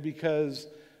 okay? Because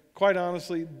quite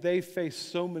honestly, they face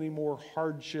so many more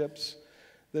hardships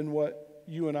than what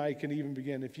you and I can even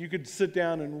begin. If you could sit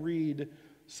down and read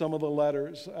some of the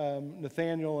letters,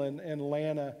 Nathaniel and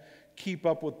Lana keep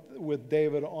up with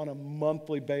David on a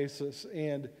monthly basis.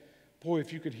 And boy,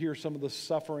 if you could hear some of the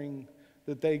suffering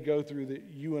that they go through that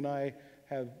you and I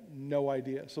have no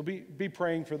idea. So be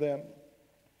praying for them.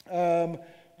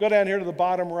 Go down here to the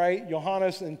bottom right,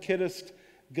 Johannes and Kittist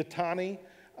Gatani.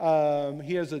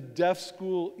 He has a deaf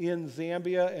school in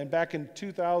Zambia, and back in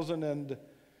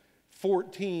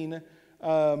 2014,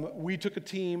 we took a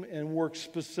team and worked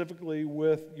specifically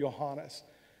with Johannes.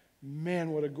 Man,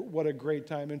 what a great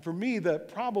time. And for me,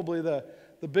 probably the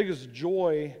biggest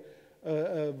joy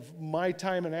of my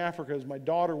time in Africa is my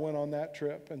daughter went on that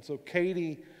trip. And so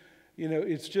Katie,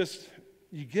 it's just,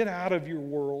 you get out of your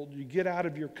world, you get out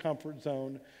of your comfort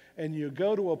zone, and you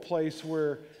go to a place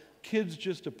where kids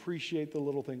just appreciate the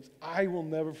little things. I will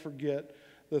never forget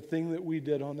the thing that we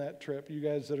did on that trip. You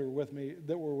guys that were with me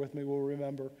will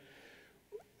remember.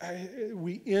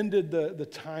 We ended the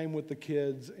time with the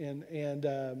kids, and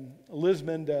Liz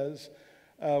Mendez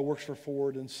works for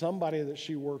Ford, and somebody that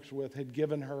she works with had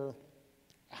given her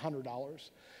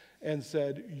 $100 and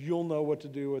said, "You'll know what to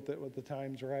do with it when the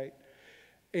time's right."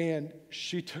 And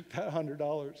she took that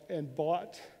 $100 and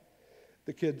bought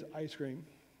the kids ice cream,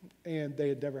 and they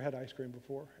had never had ice cream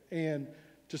before. And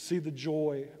to see the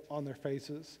joy on their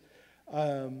faces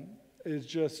is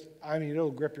just,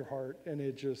 it'll grip your heart, and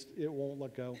it won't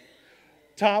let go.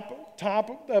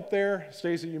 Top up there,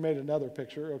 Stacy, you made another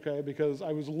picture, okay, because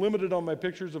I was limited on my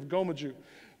pictures of Gomaju.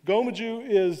 Gomaju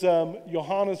is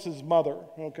Johannes' mother,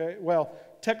 okay? Well,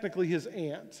 technically his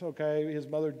aunt, okay? His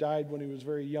mother died when he was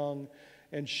very young,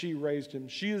 and she raised him.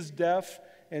 She is deaf,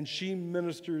 and she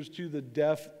ministers to the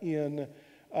deaf in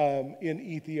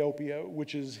Ethiopia,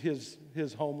 which is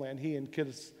his homeland. He and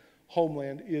Kitt's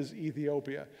homeland is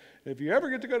Ethiopia. If you ever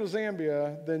get to go to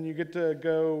Zambia, then you get to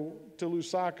go to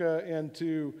Lusaka and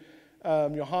to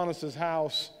Johannes'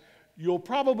 house. You'll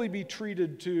probably be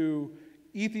treated to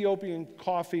Ethiopian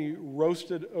coffee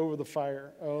roasted over the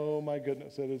fire. Oh my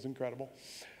goodness, that is incredible.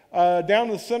 Down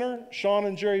in the center, Sean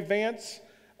and Jerry Vance.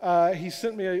 He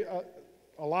sent me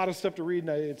a lot of stuff to read, and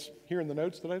it's here in the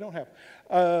notes that I don't have.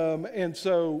 And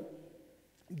so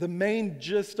the main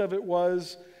gist of it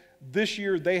was, this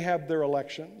year they have their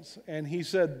elections, and he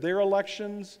said their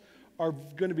elections are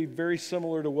going to be very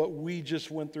similar to what we just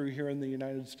went through here in the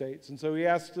United States. And so he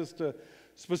asked us to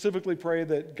specifically pray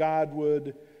that God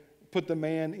would put the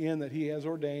man in that he has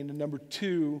ordained, and number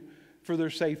two, for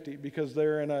their safety, because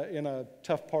they're in a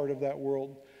tough part of that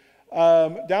world.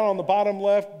 Down on the bottom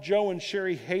left, Joe and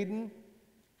Sherry Hayden.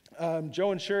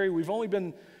 Joe and Sherry, we've only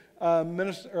been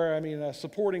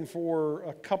supporting for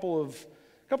a couple of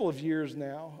years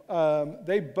now.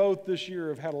 They both this year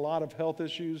have had a lot of health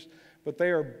issues, but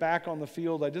they are back on the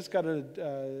field. I just got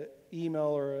an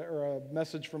email or a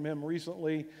message from him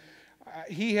recently.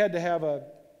 He had to have a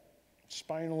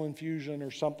spinal infusion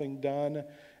or something done,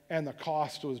 and the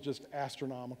cost was just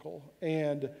astronomical.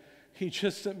 And he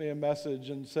just sent me a message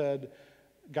and said,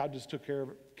 God just took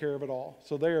care of it all.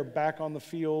 So they are back on the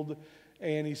field,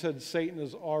 And he said Satan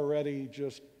is already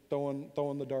just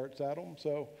throwing the darts at him.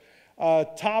 So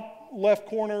top left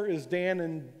corner is Dan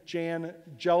and Jan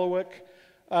Jelowick.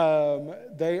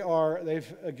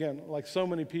 They've, again, like so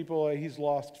many people, he's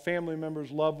lost family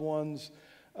members, loved ones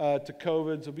to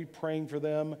COVID, so be praying for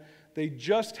them. They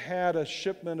just had a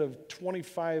shipment of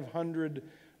 2,500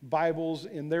 Bibles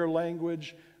in their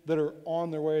language that are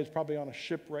on their way. It's probably on a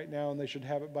ship right now, and they should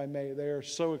have it by May. They are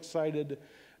so excited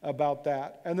about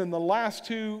that. And then the last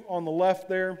two on the left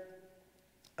there,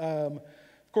 of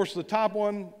course, the top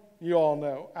one, you all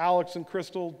know, Alex and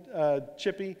Crystal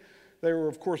Chippy. They were,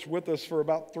 of course, with us for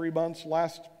about 3 months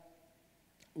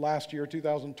last year,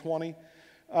 2020.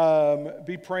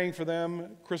 Be praying for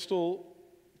them. Crystal,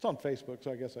 it's on Facebook,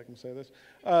 so I guess I can say this.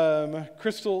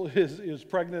 Crystal is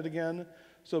pregnant again,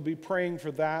 so be praying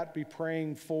for that. Be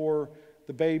praying for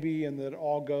the baby and that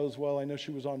all goes well. I know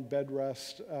she was on bed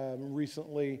rest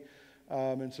recently,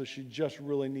 and so she just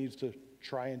really needs to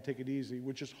try and take it easy,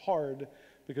 which is hard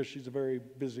because she's a very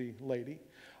busy lady.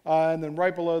 And then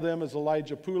right below them is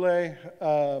Elijah Pule.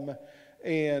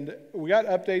 And we got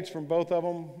updates from both of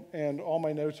them, and all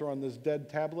my notes are on this dead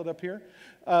tablet up here.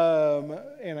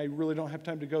 And I really don't have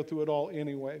time to go through it all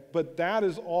anyway. But that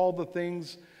is all the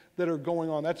things that are going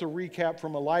on. That's a recap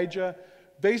from Elijah.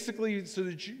 Basically, so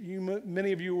that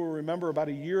many of you will remember about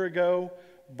a year ago,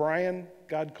 Brian,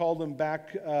 God called him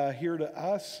back here to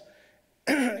us,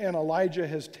 and Elijah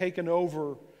has taken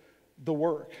over the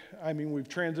work. I mean, we've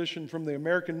transitioned from the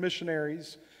American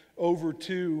missionaries over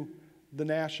to the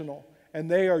national, and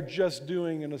they are just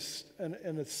doing an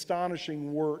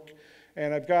astonishing work.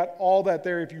 And I've got all that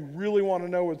there. If you really want to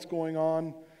know what's going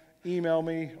on, email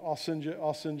me. I'll send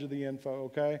you the info,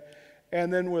 okay?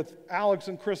 And then with Alex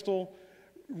and Crystal,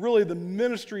 really the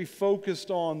ministry focused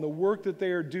on the work that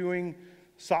they are doing,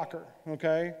 soccer,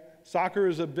 okay? Soccer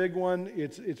is a big one.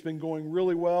 It's been going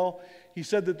really well. He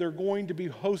said that they're going to be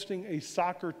hosting a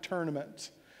soccer tournament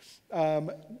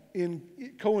in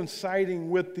coinciding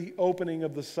with the opening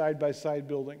of the side-by-side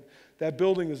building. That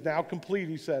building is now complete,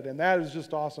 he said, and that is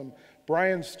just awesome.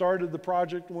 Brian started the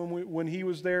project when he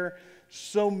was there.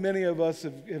 So many of us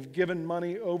have given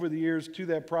money over the years to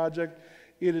that project.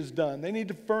 It is done. They need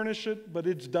to furnish it, but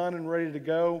it's done and ready to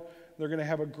go. They're going to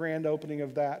have a grand opening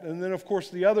of that. And then, of course,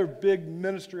 the other big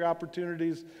ministry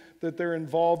opportunities that they're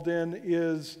involved in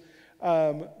is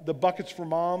the Buckets for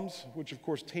Moms, which, of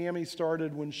course, Tammy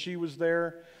started when she was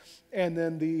there, and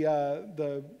then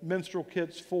the menstrual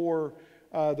kits for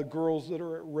the girls that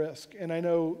are at risk. And I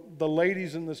know the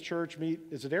ladies in this church meet,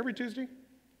 is it every Tuesday?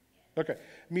 Okay,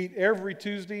 meet every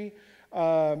Tuesday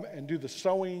and do the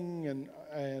sewing,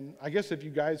 and I guess if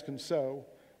you guys can sew,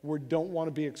 we don't want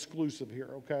to be exclusive here,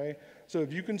 okay? So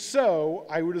if you can sew,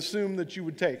 I would assume that you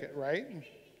would take it, right?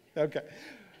 Okay.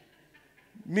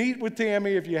 Meet with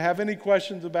Tammy if you have any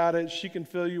questions about it. She can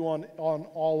fill you on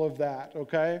all of that,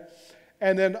 okay?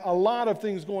 And then a lot of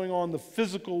things going on, the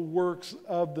physical works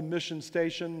of the mission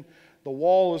station. The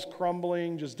wall is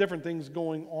crumbling, just different things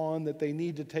going on that they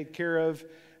need to take care of.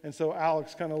 And so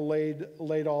Alex kind of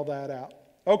laid all that out.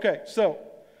 Okay, so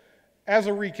as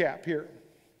a recap here,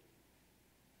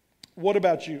 what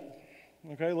about you?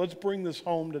 Okay, let's bring this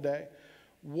home today.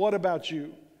 What about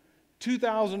you?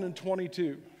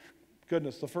 2022,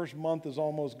 goodness, the first month is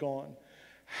almost gone.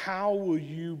 How will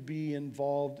you be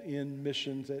involved in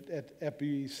missions at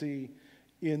FBC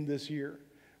in this year?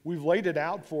 We've laid it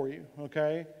out for you,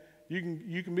 okay?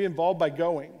 You can be involved by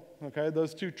going, okay?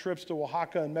 Those 2 trips to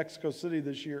Oaxaca and Mexico City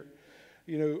this year.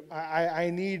 You know, I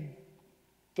need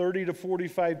 30 to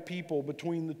 45 people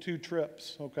between the 2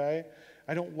 trips, okay?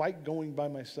 I don't like going by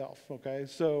myself, okay?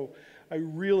 So I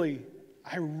really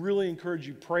encourage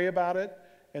you, pray about it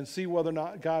and see whether or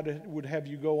not God would have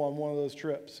you go on one of those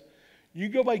trips. You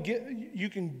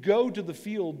can go to the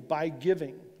field by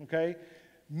giving, okay?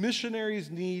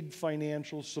 Missionaries need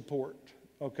financial support,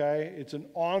 okay? It's an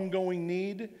ongoing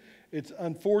need. It's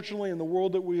unfortunately in the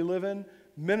world that we live in,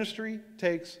 ministry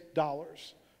takes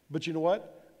dollars. But you know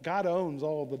what? God owns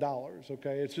all of the dollars,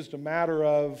 okay? It's just a matter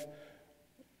of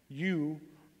you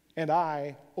and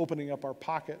I opening up our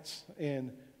pockets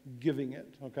and giving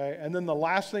it, okay? And then the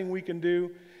last thing we can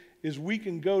do is we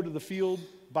can go to the field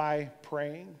by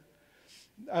praying.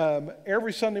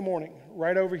 Every Sunday morning,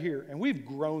 right over here, and we've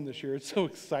grown this year. It's so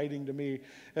exciting to me.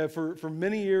 For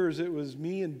many years, it was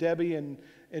me and Debbie and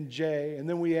Jay, and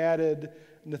then we added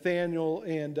Nathaniel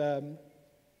and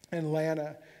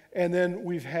Lana. And then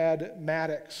we've had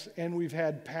Maddox, and we've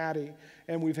had Patty,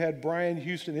 and we've had Brian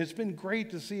Houston. It's been great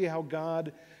to see how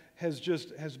God has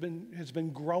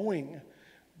been growing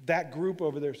that group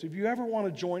over there. So if you ever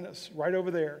want to join us right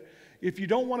over there, if you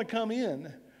don't want to come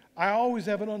in, I always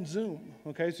have it on Zoom,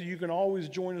 okay? So you can always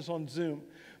join us on Zoom.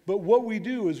 But what we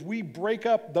do is we break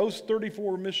up those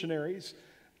 34 missionaries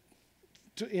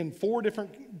in four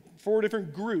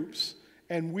different groups,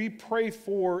 and we pray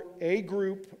for a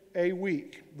group a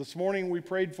week. This morning we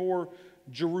prayed for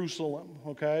Jerusalem,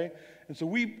 okay? And so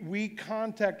we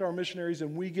contact our missionaries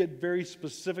and we get very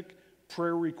specific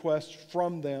prayer requests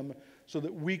from them so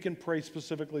that we can pray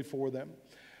specifically for them.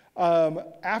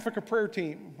 Africa prayer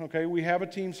team, okay? We have a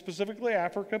team specifically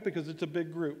Africa because it's a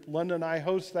big group. Linda and I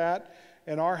host that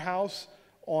in our house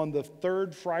on the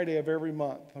third Friday of every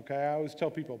month, okay? I always tell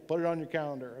people, put it on your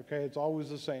calendar, okay? It's always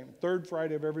the same. Third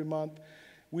Friday of every month,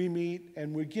 we meet,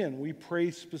 and we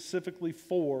pray specifically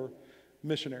for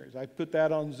missionaries. I put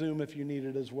that on Zoom if you need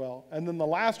it as well. And then the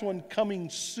last one coming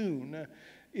soon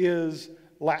is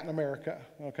Latin America,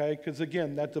 okay? Because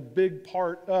again, that's a big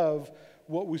part of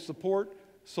what we support.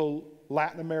 So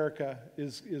Latin America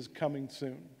is coming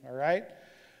soon, all right?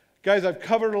 Guys, I've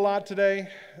covered a lot today,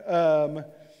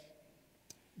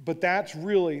 but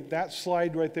that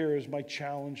slide right there is my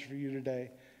challenge for you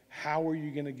today. How are you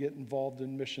going to get involved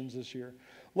in missions this year?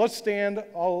 Let's stand.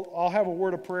 I'll have a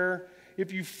word of prayer.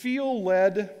 If you feel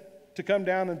led to come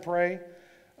down and pray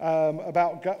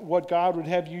about what God would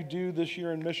have you do this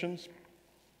year in missions,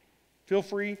 feel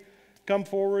free, come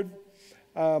forward.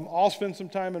 I'll spend some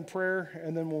time in prayer,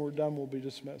 and then when we're done, we'll be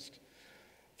dismissed.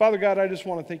 Father God, I just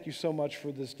want to thank you so much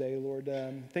for this day, Lord.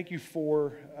 Thank you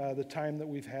for the time that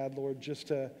we've had, Lord, just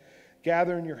to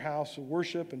gather in your house and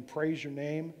worship and praise your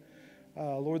name.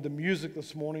 Lord, the music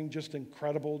this morning, just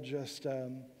incredible, just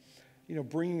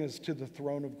bringing us to the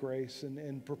throne of grace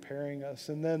and preparing us.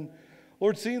 And then,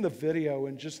 Lord, seeing the video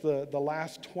and just the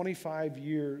last 25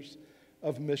 years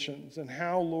of missions and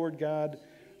how, Lord God,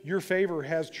 your favor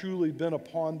has truly been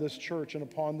upon this church and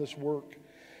upon this work.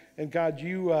 And God,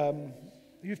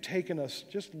 you've taken us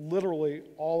just literally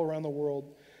all around the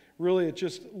world. Really, it's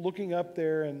just looking up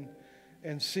there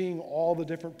and seeing all the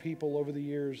different people over the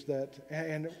years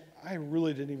and I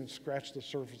really didn't even scratch the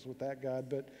surface with that, God,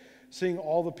 but seeing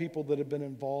all the people that have been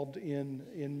involved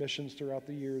in missions throughout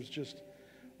the years, just,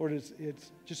 Lord,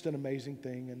 it's just an amazing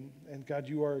thing. And God,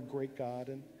 you are a great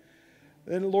God.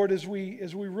 And Lord, as we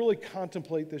really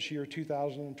contemplate this year,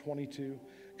 2022,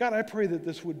 God, I pray that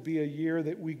this would be a year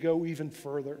that we go even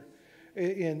further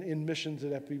in missions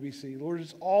at FBBC. Lord,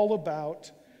 it's all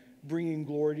about bringing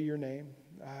glory to your name.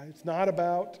 It's not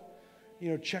about,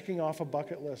 checking off a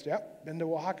bucket list. Yep, been to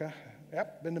Oaxaca.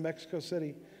 Yep, been to Mexico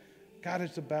City. God,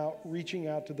 it's about reaching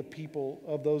out to the people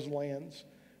of those lands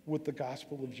with the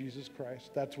gospel of Jesus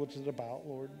Christ. That's what it's about,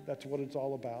 Lord. That's what it's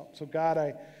all about. So God,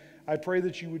 I pray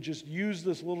that you would just use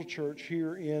this little church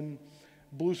here in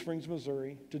Blue Springs,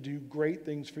 Missouri to do great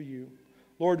things for you.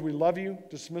 Lord, we love you.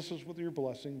 Dismiss us with your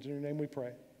blessings. In your name we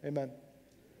pray. Amen.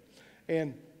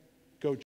 And